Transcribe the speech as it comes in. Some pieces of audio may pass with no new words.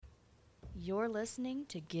You're listening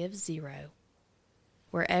to Give Zero,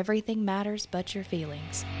 where everything matters but your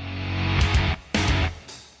feelings.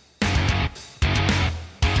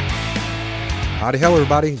 Howdy ho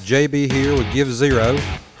everybody, JB here with Give Zero.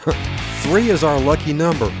 3 is our lucky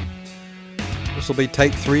number. This will be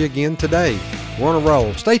take 3 again today. We're on a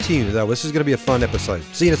roll. Stay tuned though, this is going to be a fun episode.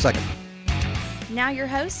 See you in a second. Now your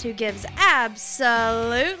host who gives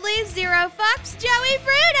absolutely zero fucks, Joey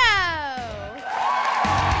Bruno!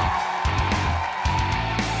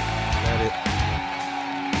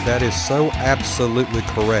 That is so absolutely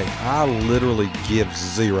correct. I literally give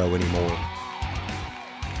zero anymore.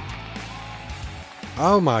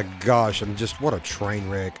 Oh my gosh, what a train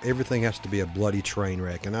wreck. Everything has to be a bloody train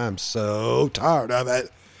wreck, and I'm so tired of it.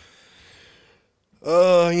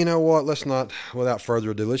 You know what? Let's not, without further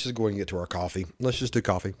ado, let's just go ahead and get to our coffee. Let's just do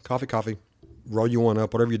coffee. Coffee. Roll you one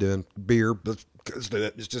up, whatever you're doing. Beer, let's do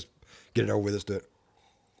it. Just get it over with. Let's do it.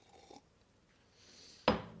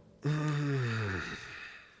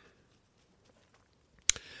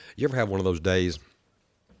 You ever have one of those days?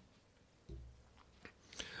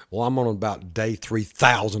 Well, I'm on about day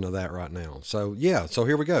 3,000 of that right now. So, yeah, so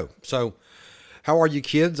here we go. So, how are you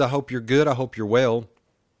kids? I hope you're good. I hope you're well.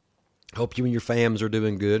 Hope you and your fams are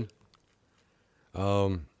doing good.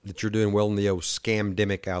 That you're doing well in the old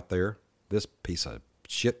scamdemic out there. This piece of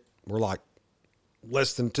shit. We're like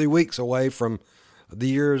less than 2 weeks away from the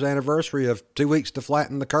year's anniversary of 2 weeks to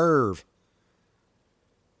flatten the curve.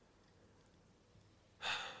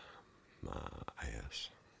 My ass.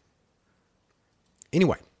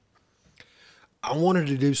 Anyway, I wanted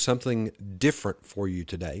to do something different for you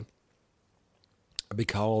today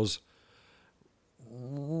because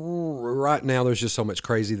right now there's just so much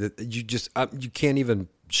crazy that you can't even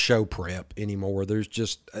show prep anymore. It's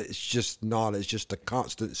just a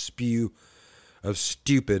constant spew of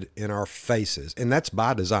stupid in our faces, and that's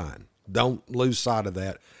by design. Don't lose sight of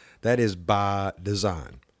that. That is by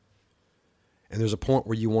design. And there's a point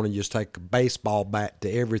where you want to just take a baseball bat to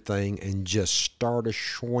everything and just start a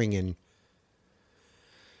swinging.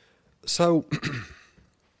 So,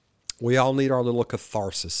 we all need our little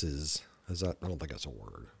catharsises. I don't think that's a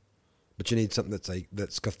word. But you need something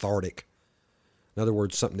that's cathartic. In other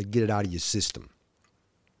words, something to get it out of your system.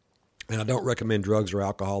 And I don't recommend drugs or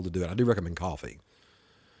alcohol to do it. I do recommend coffee.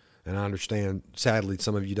 And I understand, sadly,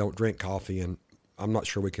 some of you don't drink coffee, and I'm not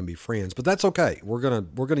sure we can be friends. But that's okay. We're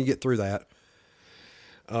gonna get through that.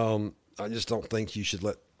 I just don't think you should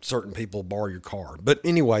let certain people borrow your car. But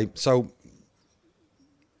anyway, so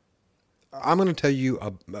I'm going to tell you,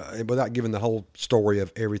 without giving the whole story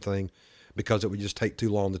of everything, because it would just take too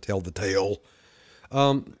long to tell the tale.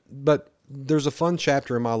 But there's a fun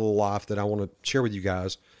chapter in my little life that I want to share with you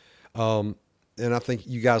guys. And I think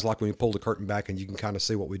you guys like when we pull the curtain back and you can kind of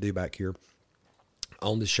see what we do back here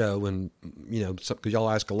on the show. And, you know, because y'all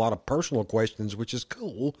ask a lot of personal questions, which is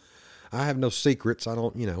cool. I have no secrets. I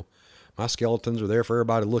don't, my skeletons are there for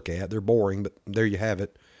everybody to look at. They're boring, but there you have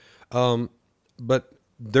it. But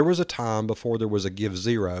there was a time before there was a Give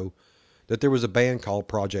Zero that there was a band called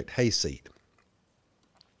Project Hayseed.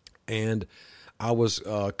 And I was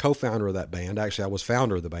co-founder of that band. Actually, I was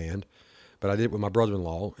founder of the band, but I did it with my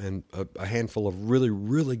brother-in-law and a handful of really,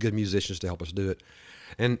 really good musicians to help us do it.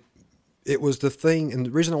 And it was the thing, and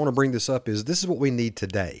the reason I want to bring this up is this is what we need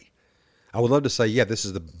today. I would love to say, yeah,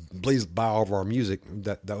 please buy all of our music.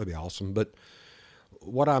 That would be awesome. But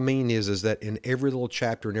what I mean is that in every little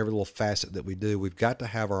chapter and every little facet that we do, we've got to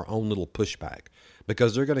have our own little pushback,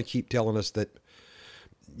 because they're going to keep telling us that,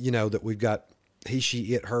 that we've got he,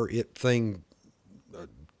 she, it, her, it thing,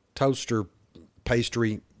 toaster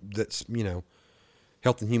pastry that's,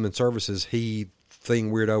 Health and Human Services, he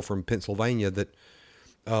thing weirdo from Pennsylvania that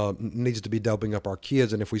needs to be doping up our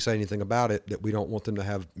kids, and if we say anything about it, that we don't want them to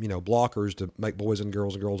have, blockers to make boys and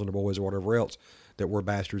girls into boys or whatever else, that we're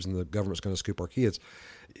bastards and the government's going to scoop our kids.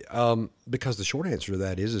 Because the short answer to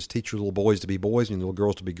that is teach your little boys to be boys and your little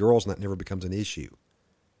girls to be girls, and that never becomes an issue.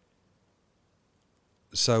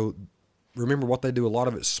 So remember, what they do, a lot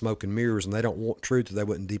of it's smoke and mirrors, and they don't want truth, so they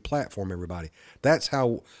wouldn't deplatform everybody. That's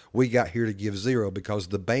how we got here to Give Zero, because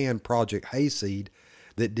the band Project Hayseed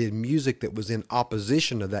that did music that was in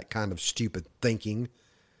opposition to that kind of stupid thinking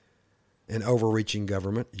and overreaching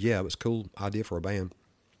government. Yeah, it was a cool idea for a band.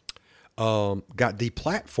 Got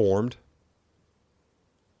deplatformed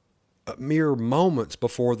mere moments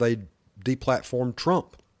before they deplatformed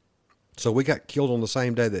Trump. So we got killed on the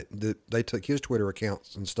same day that they took his Twitter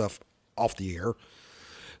accounts and stuff off the air.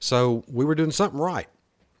 So we were doing something right.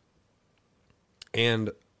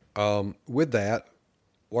 And with that,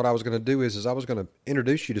 what I was going to do is I was going to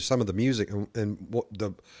introduce you to some of the music and what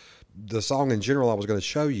the the song in general I was going to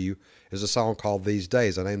show you is a song called These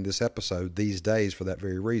Days. I named this episode These Days for that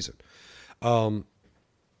very reason. And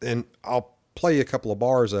I'll play you a couple of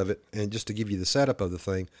bars of it, and just to give you the setup of the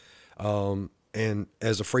thing. And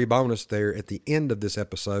as a free bonus there at the end of this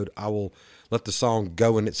episode, I will let the song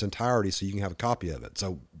go in its entirety so you can have a copy of it.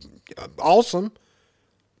 So awesome.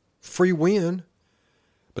 Free win.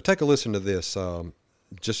 But take a listen to this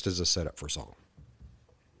just as a setup for a song.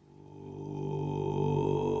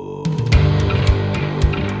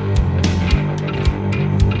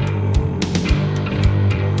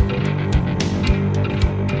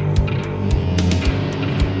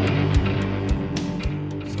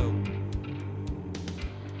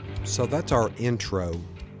 So that's our intro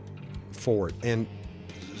for it. And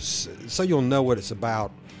so you'll know what it's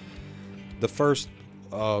about. The first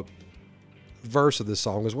verse of this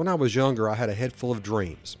song is, when I was younger, I had a head full of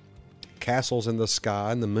dreams. Castles in the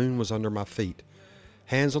sky and the moon was under my feet.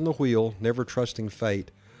 Hands on the wheel, never trusting fate.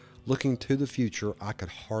 Looking to the future, I could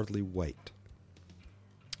hardly wait.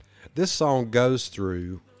 This song goes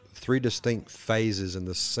through 3 distinct phases in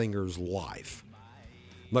the singer's life.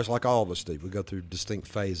 Much like all of us do. We go through distinct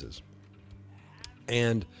phases.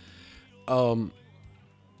 And I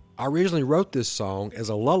originally wrote this song as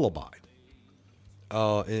a lullaby.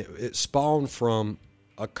 It spawned from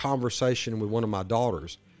a conversation with one of my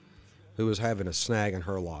daughters who was having a snag in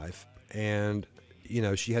her life. And,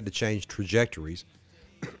 she had to change trajectories.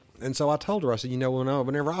 And so I told her, I said,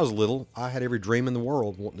 whenever I was little, I had every dream in the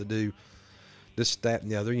world wanting to do this, that, and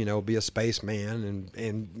the other, be a spaceman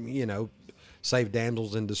and save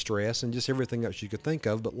damsels in distress and just everything else you could think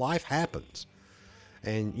of. But life happens.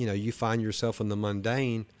 And, you find yourself in the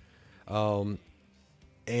mundane. And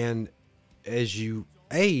as you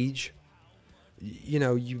age,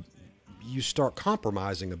 you start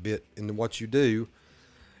compromising a bit in what you do.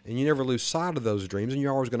 And you never lose sight of those dreams. And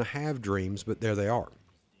you're always going to have dreams, but there they are.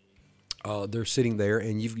 They're sitting there,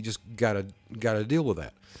 and you've just got to deal with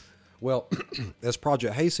that. Well, as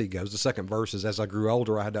Project Hayseed goes, the second verse is, as I grew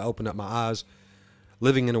older, I had to open up my eyes,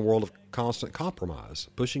 living in a world of constant compromise,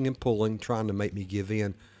 pushing and pulling, trying to make me give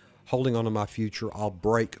in, holding on to my future. I'll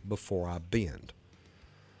break before I bend.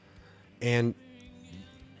 And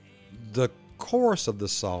the chorus of the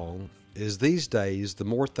song is, these days, the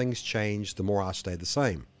more things change, the more I stay the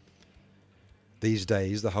same. These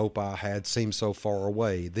days, the hope I had seems so far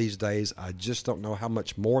away. These days, I just don't know how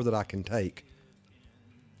much more that I can take.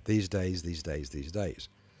 These days, these days, these days.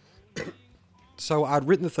 So I'd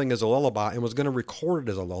written the thing as a lullaby and was going to record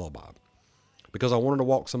it as a lullaby because I wanted to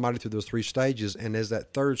walk somebody through those 3 stages. And as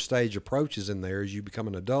that third stage approaches in there, as you become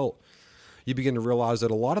an adult, you begin to realize that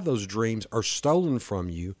a lot of those dreams are stolen from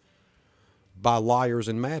you by liars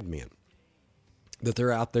and madmen. That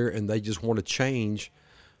they're out there and they just want to change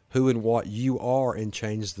who and what you are and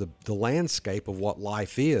change the landscape of what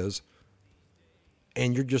life is.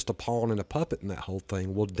 And you're just a pawn and a puppet in that whole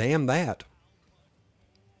thing. Well, damn that.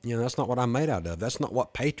 That's not what I'm made out of. That's not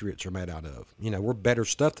what patriots are made out of. We're better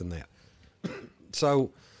stuff than that.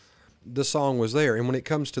 So the song was there. And when it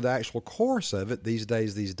comes to the actual chorus of it, these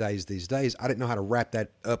days, these days, these days, I didn't know how to wrap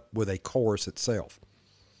that up with a chorus itself.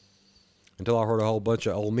 Until I heard a whole bunch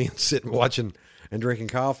of old men sitting watching and drinking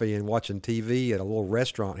coffee and watching TV at a little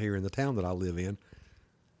restaurant here in the town that I live in.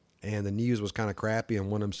 And the news was kind of crappy,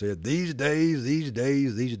 and one of them said, these days, these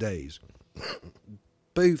days, these days.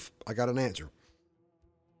 Poof, I got an answer.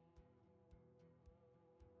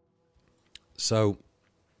 So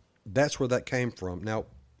that's where that came from. Now,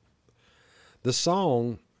 the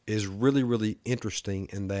song is really, really interesting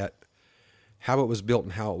in that how it was built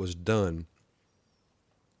and how it was done.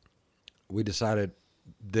 We decided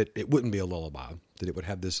that it wouldn't be a lullaby, that it would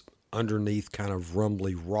have this underneath kind of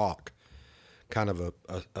rumbly rock kind of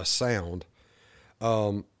a sound.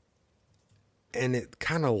 And it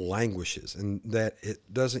kind of languishes, and that it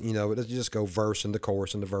doesn't, it doesn't just go verse into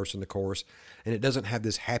chorus and the verse into chorus, and it doesn't have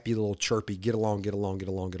this happy little chirpy, get along, get along, get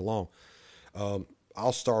along, get along.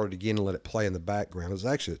 I'll start it again and let it play in the background. It's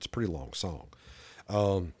a pretty long song,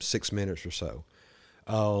 6 minutes or so.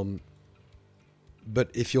 But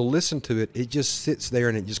if you'll listen to it, it just sits there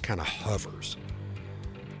and it just kind of hovers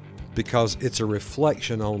because it's a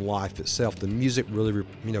reflection on life itself. The music really,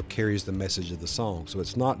 carries the message of the song. So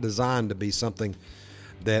it's not designed to be something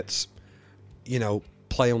that's,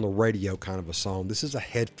 play on the radio kind of a song. This is a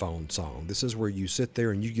headphone song. This is where you sit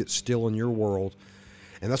there and you get still in your world.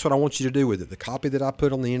 And that's what I want you to do with it. The copy that I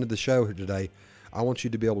put on the end of the show here today, I want you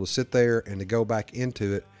to be able to sit there and to go back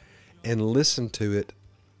into it and listen to it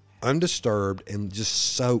undisturbed and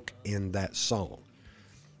just soak in that song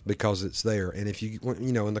because it's there. And if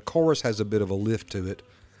and the chorus has a bit of a lift to it.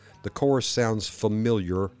 The chorus sounds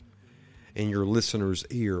familiar in your listener's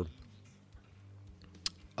ear.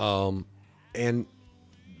 And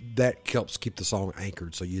that helps keep the song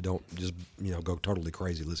anchored, so you don't just, go totally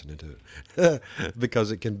crazy listening to it.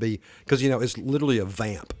 Because it's literally a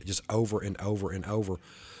vamp, just over and over and over.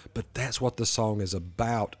 But that's what the song is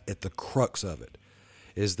about at the crux of it,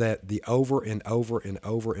 is that the over and over and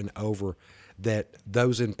over and over that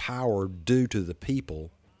those in power do to the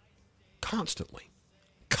people constantly.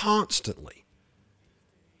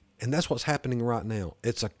 And that's what's happening right now.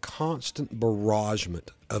 It's a constant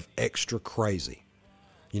barragement of extra crazy.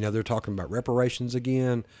 They're talking about reparations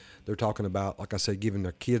again. They're talking about, like I said, giving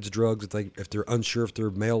their kids drugs if they're unsure if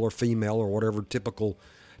they're male or female or whatever typical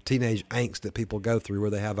teenage angst that people go through where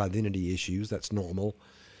they have identity issues. That's normal.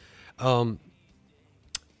 And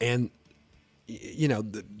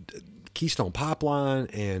the Keystone Pipeline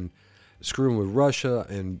and screwing with Russia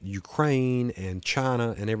and Ukraine and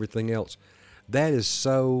China and everything else. That is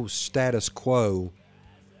so status quo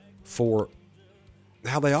for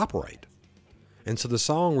how they operate. And so the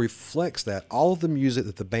song reflects that. All of the music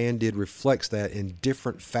that the band did reflects that in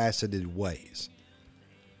different faceted ways.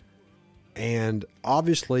 And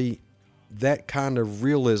obviously, that kind of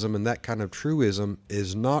realism and that kind of truism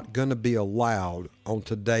is not going to be allowed on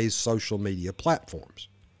today's social media platforms.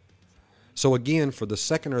 So again, for the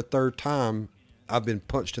second or third time, I've been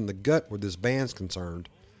punched in the gut where this band's concerned,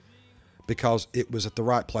 because it was at the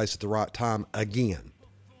right place at the right time again.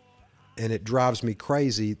 And it drives me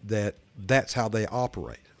crazy that that's how they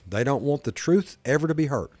operate. They don't want the truth ever to be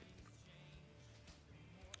heard.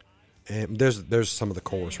 And there's some of the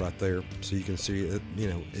chorus right there, so you can see it.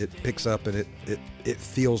 It picks up and it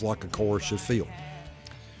feels like a chorus should feel.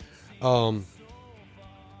 And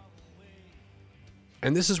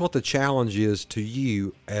this is what the challenge is to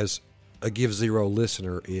you as a Give Zero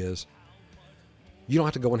listener is. You don't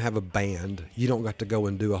have to go and have a band. You don't have to go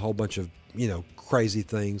and do a whole bunch of, crazy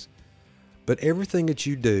things. But everything that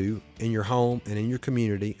you do in your home and in your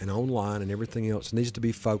community and online and everything else needs to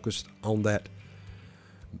be focused on that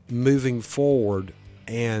moving forward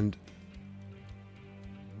and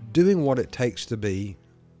doing what it takes to be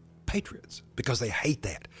patriots, because they hate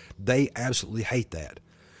that. They absolutely hate that.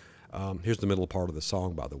 Here's the middle part of the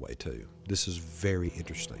song, by the way, too. This is very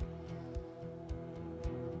interesting.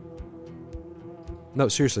 No,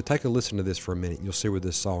 seriously, take a listen to this for a minute. You'll see where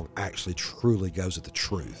this song actually truly goes at the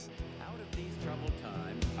truth. Out of these troubled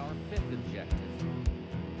times, our fifth objective,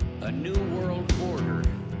 a new world order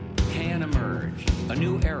can emerge, a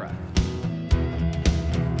new era.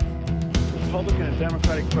 Republican and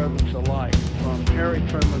Democratic presidents alike, from Harry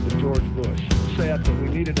Truman to George Bush, said that we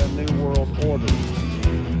needed a new world order.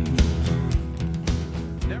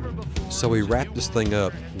 So we wrap this thing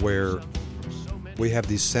up where we have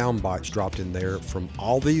these sound bites dropped in there from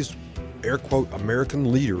all these air quote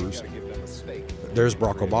American leaders. There's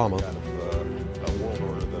Barack Obama.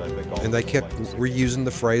 And they kept reusing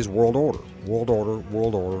the phrase world order, world order,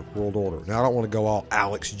 world order, world order. Now, I don't want to go all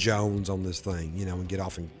Alex Jones on this thing, and get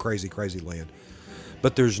off in crazy, crazy land.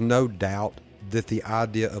 But there's no doubt that the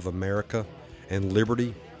idea of America and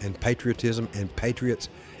liberty and patriotism and patriots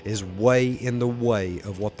is way in the way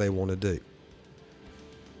of what they want to do.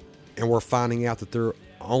 And we're finding out that their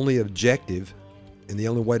only objective and the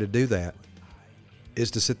only way to do that is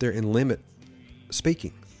to sit there and limit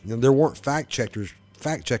speaking. There weren't fact checkers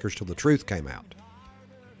till the truth came out.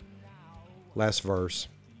 Last verse.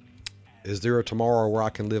 Is there a tomorrow where I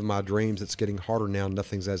can live my dreams? It's getting harder now.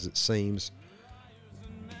 Nothing's as it seems.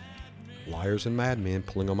 Liars and madmen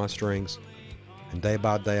pulling on my strings. And day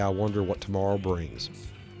by day I wonder what tomorrow brings.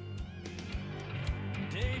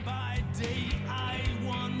 Day by day I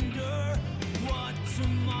wonder what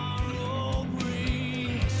tomorrow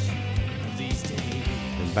brings. These days.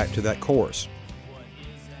 And back to that chorus.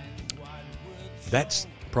 That's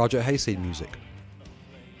Project Hayseed music.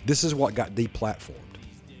 This is what got deplatformed.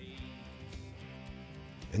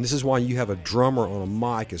 And this is why you have a drummer on a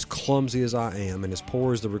mic as clumsy as I am and as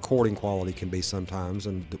poor as the recording quality can be sometimes,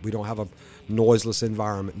 and we don't have a noiseless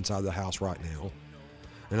environment inside the house right now,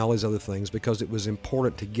 and all these other things, because it was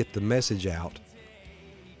important to get the message out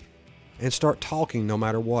and start talking no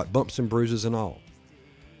matter what, bumps and bruises and all.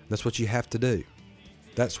 That's what you have to do.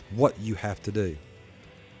 That's what you have to do.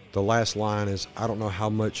 The last line is, I don't know how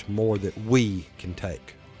much more that we can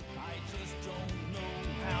take. I just don't know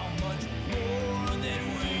how much more that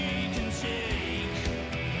we can take.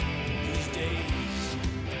 These days.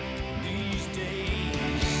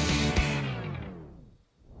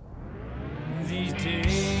 These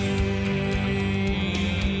days.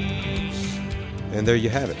 And there you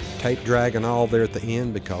have it. Tape drag and all there at the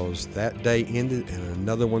end, because that day ended and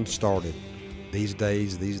another one started. These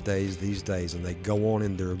days, and they go on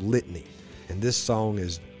in their litany. And this song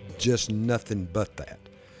is just nothing but that.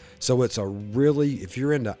 So it's a really, if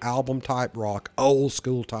you're into album type rock, old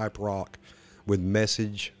school type rock with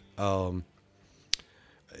message that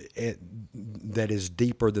is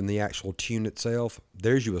deeper than the actual tune itself,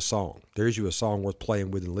 there's you a song. There's you a song worth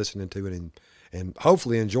playing with and listening to it and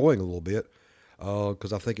hopefully enjoying a little bit,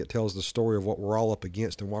 because I think it tells the story of what we're all up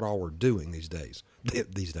against and what all we're doing these days.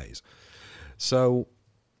 So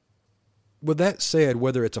with that said,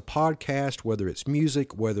 whether it's a podcast, whether it's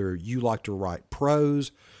music, whether you like to write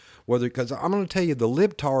prose, because I'm going to tell you, the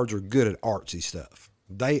libtards are good at artsy stuff.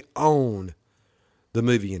 They own the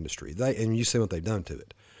movie industry. And you see what they've done to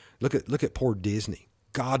it. Look at poor Disney.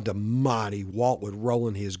 God almighty, Walt would roll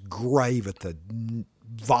in his grave at the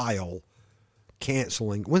vile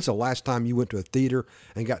canceling. When's the last time you went to a theater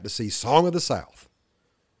and got to see Song of the South?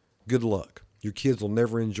 Good luck. Your kids will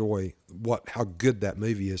never enjoy how good that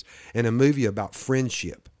movie is. And a movie about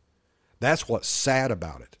friendship. That's what's sad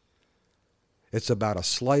about it. It's about a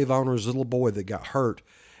slave owner's little boy that got hurt,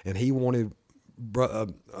 and he wanted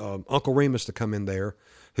Uncle Remus to come in there,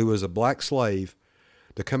 who was a black slave,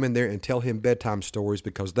 to come in there and tell him bedtime stories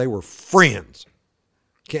because they were friends.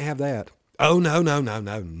 Can't have that. Oh, no.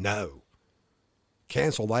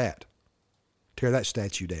 Cancel that. Tear that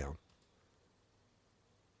statue down.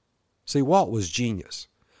 See, Walt was genius.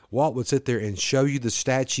 Walt would sit there and show you the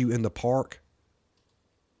statue in the park,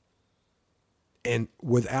 and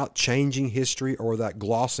without changing history or without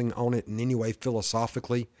glossing on it in any way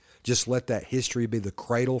philosophically, just let that history be the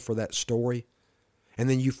cradle for that story. And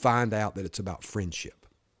then you find out that it's about friendship.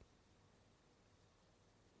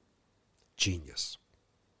 Genius.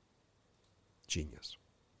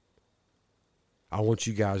 I want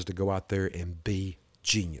you guys to go out there and be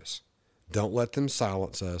genius. Don't let them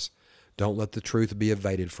silence us. Don't let the truth be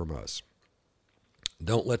evaded from us.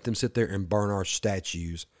 Don't let them sit there and burn our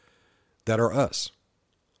statues that are us.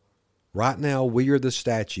 Right now, we are the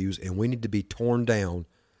statues, and we need to be torn down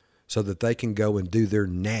so that they can go and do their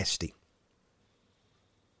nasty.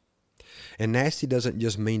 And nasty doesn't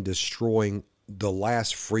just mean destroying the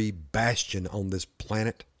last free bastion on this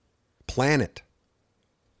planet.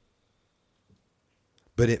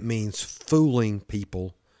 But it means fooling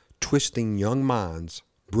people, twisting young minds,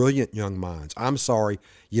 brilliant young minds. I'm sorry,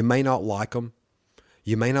 you may not like them.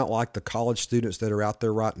 You may not like the college students that are out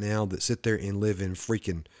there right now that sit there and live in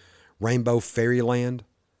freaking rainbow fairyland,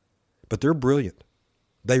 but they're brilliant.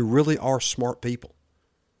 They really are smart people.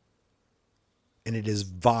 And it is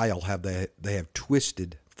vile how they have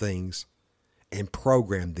twisted things and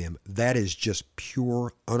programmed them. That is just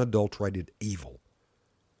pure, unadulterated evil.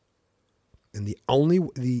 And the only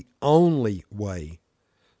way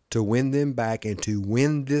to win them back and to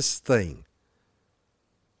win this thing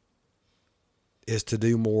is to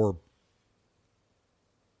do more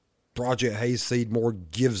Project Hayseed, more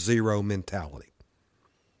give zero mentality.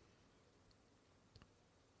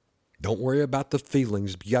 Don't worry about the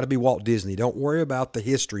feelings. You got to be Walt Disney. Don't worry about the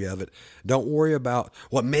history of it. Don't worry about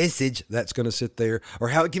what message that's going to sit there or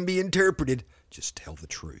how it can be interpreted. Just tell the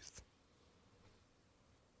truth.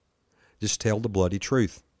 Just tell the bloody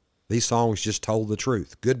truth. These songs just told the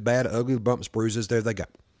truth. Good, bad, ugly, bumps, bruises, there they go.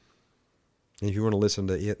 And if you want to listen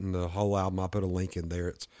to it and the whole album, I put a link in there.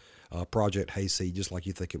 It's Project Hayseed, just like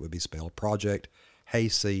you think it would be spelled.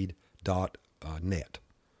 ProjectHayseed.net.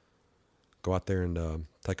 Go out there and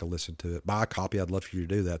take a listen to it. Buy a copy. I'd love for you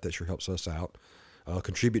to do that. That sure helps us out.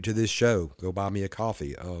 Contribute to this show. Go buy me a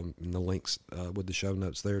coffee. And the links with the show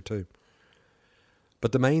notes there too.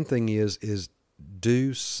 But the main thing is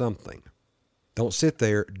do something. Don't sit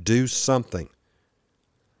there. Do something.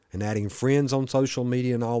 And adding friends on social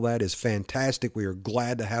media and all that is fantastic. We are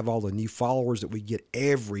glad to have all the new followers that we get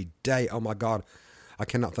every day. Oh my God, I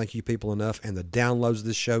cannot thank you people enough. And the downloads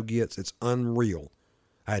this show gets, it's unreal.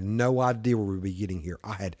 I had no idea where we'd be getting here.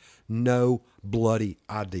 I had no bloody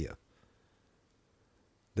idea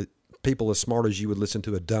that people as smart as you would listen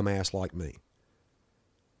to a dumbass like me.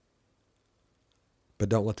 But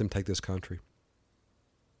don't let them take this country.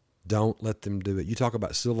 Don't let them do it. You talk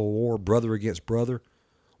about civil war, brother against brother.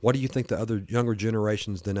 What do you think the other younger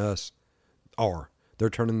generations than us are? They're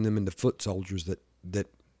turning them into foot soldiers that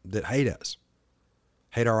hate us,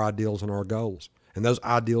 hate our ideals and our goals. And those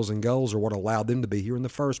ideals and goals are what allowed them to be here in the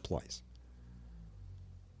first place.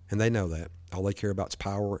 And they know that. All they care about is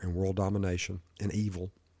power and world domination and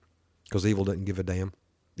evil, because evil doesn't give a damn.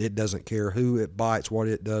 It doesn't care who it bites, what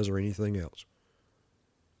it does, or anything else.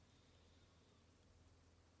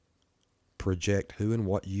 Project who and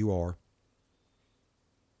what you are.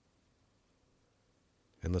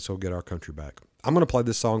 And let's go get our country back. I'm going to play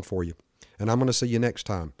this song for you. and I'm going to see you next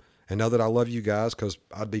time. And know that I love you guys, because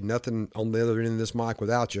I'd be nothing on the other end of this mic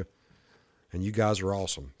without you. And you guys are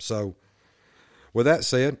awesome. So with that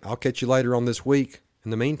said, I'll catch you later on this week.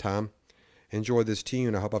 In the meantime, enjoy this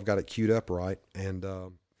tune. I hope I've got it queued up right. And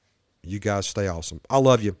you guys stay awesome. I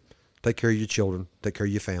love you. Take care of your children. Take care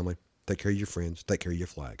of your family. Take care of your friends. Take care of your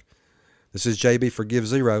flag. This is JB for Give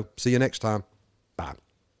Zero. See you next time. Bye.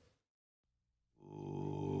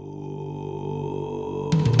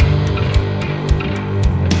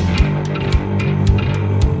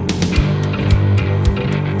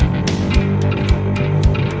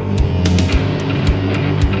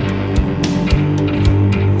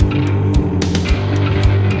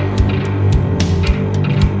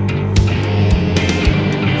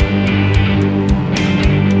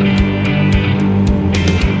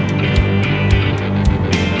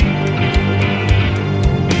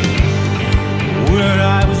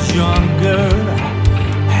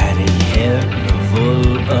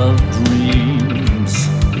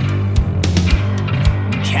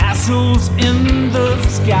 In the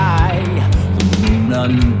sky, the moon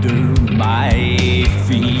under my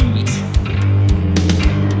feet,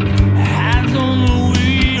 hands on the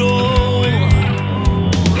wheel,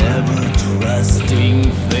 never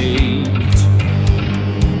trusting fate,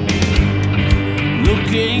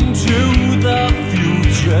 looking to the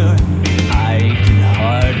future, I can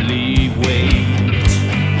hardly wait.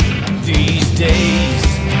 These days,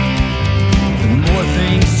 the more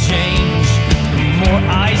things change, the more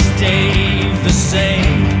I stay the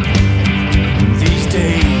same. These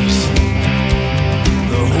days,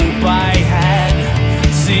 the hope I had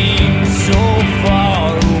seems so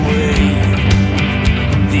far away.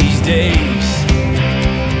 These days,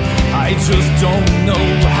 I just don't know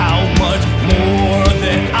how much more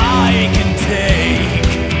that I can take.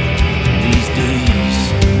 These days,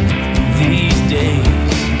 these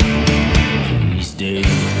days, these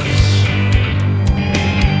days.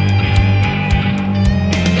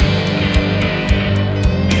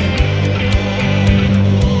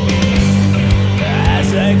 As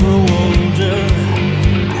I grew older,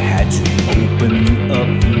 I had to open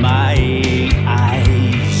up my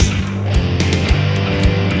eyes,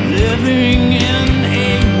 living in a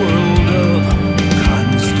world of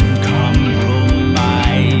constant compromise,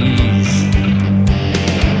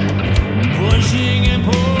 pushing and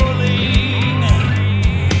pulling,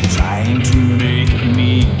 trying to make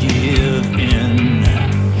me give in,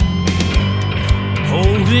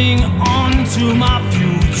 holding on to my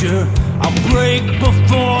future. I'll break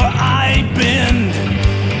before I bend.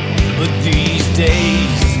 But these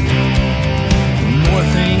days, the more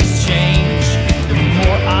things change, the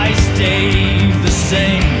more I stay the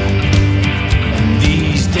same. And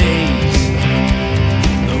these days,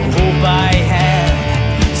 the hope I had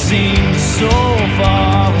seems so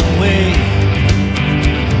far away.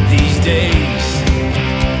 These days,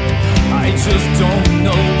 I just don't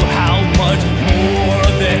know how much more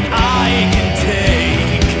that I can take.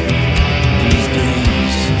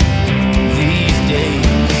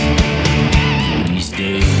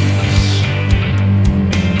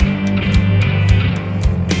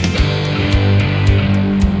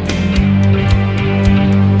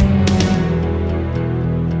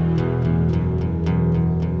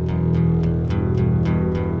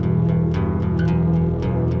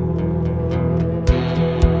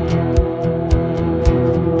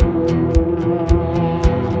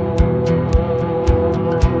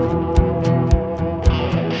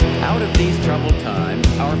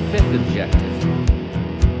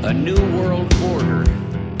 A new world order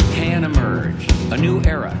can emerge, a new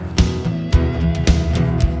era.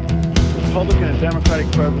 Republican and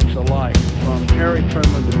Democratic presidents alike, from Harry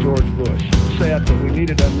Truman to George Bush, said that we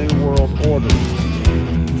needed a new world order.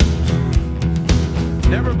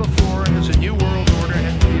 Never before has a new world order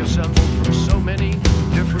had to be assembled from so many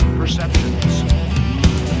different perceptions.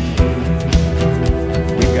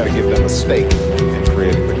 We've got to give them a stake in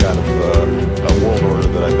creating the kind of a world order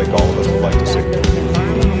that I think all of us would like to see.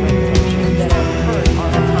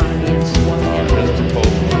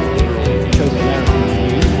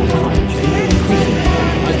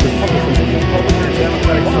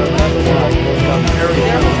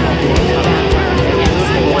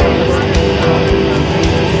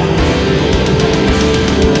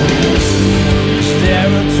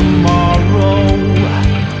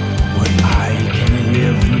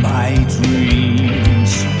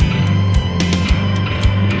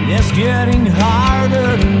 Getting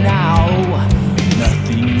harder now,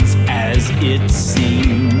 nothing's as it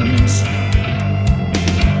seems.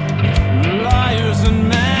 Liars and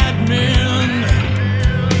madmen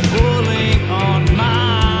pulling on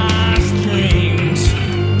my strings.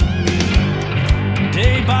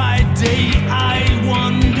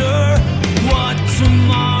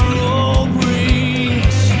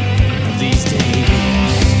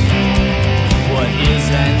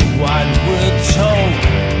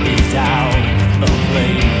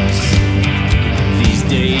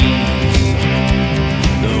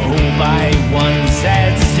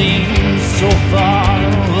 so far.